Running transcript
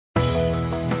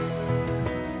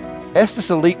Estes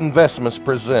Elite Investments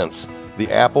presents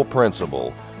The Apple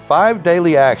Principle, 5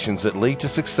 daily actions that lead to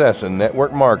success in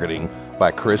network marketing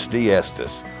by Chris D.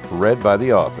 Estes, read by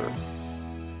the author.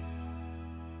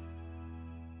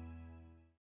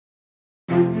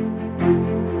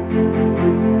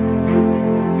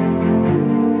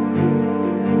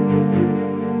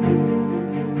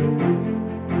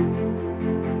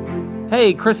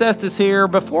 Hey, Chris Estes here.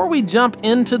 Before we jump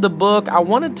into the book, I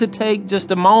wanted to take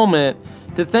just a moment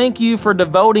to thank you for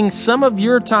devoting some of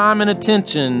your time and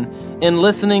attention in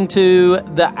listening to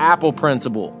the Apple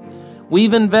Principle.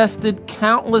 We've invested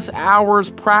countless hours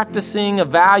practicing,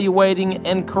 evaluating,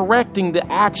 and correcting the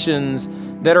actions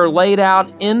that are laid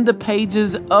out in the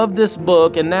pages of this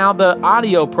book and now the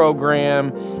audio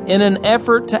program in an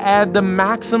effort to add the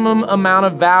maximum amount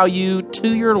of value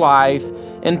to your life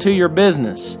and to your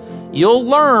business. You'll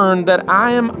learn that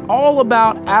I am all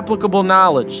about applicable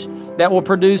knowledge that will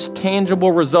produce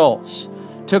tangible results.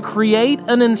 To create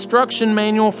an instruction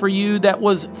manual for you that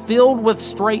was filled with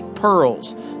straight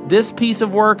pearls, this piece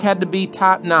of work had to be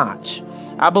top-notch.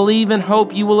 I believe and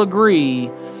hope you will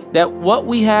agree that what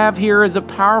we have here is a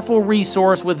powerful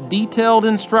resource with detailed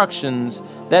instructions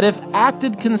that, if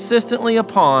acted consistently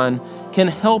upon, can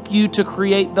help you to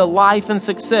create the life and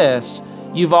success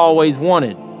you've always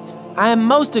wanted. I am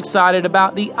most excited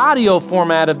about the audio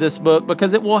format of this book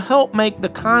because it will help make the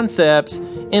concepts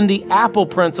in the Apple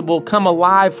Principle come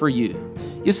alive for you.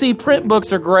 You see, print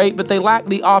books are great, but they lack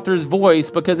the author's voice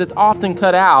because it's often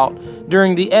cut out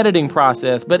during the editing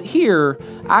process. But here,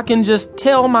 I can just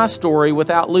tell my story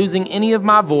without losing any of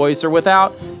my voice or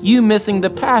without you missing the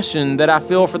passion that I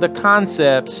feel for the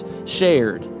concepts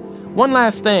shared. One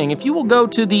last thing, if you will go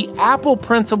to the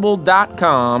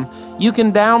appleprinciple.com, you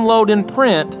can download and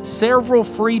print several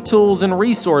free tools and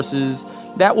resources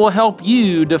that will help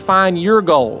you define your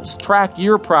goals, track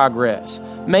your progress,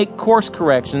 make course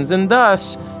corrections, and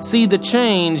thus see the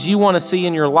change you want to see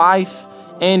in your life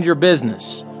and your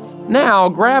business. Now,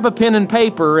 grab a pen and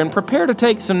paper and prepare to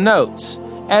take some notes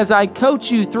as I coach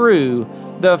you through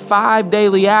the 5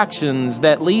 daily actions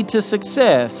that lead to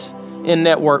success in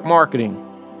network marketing.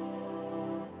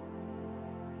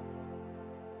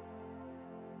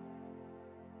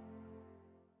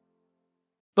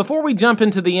 Before we jump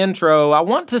into the intro, I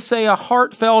want to say a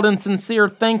heartfelt and sincere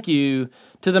thank you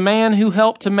to the man who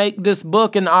helped to make this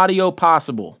book and audio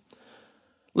possible.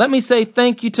 Let me say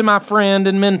thank you to my friend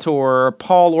and mentor,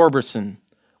 Paul Orberson.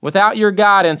 Without your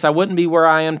guidance, I wouldn't be where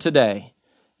I am today.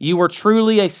 You were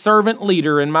truly a servant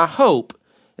leader, and my hope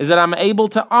is that I'm able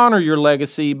to honor your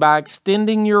legacy by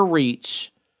extending your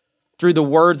reach through the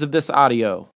words of this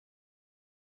audio.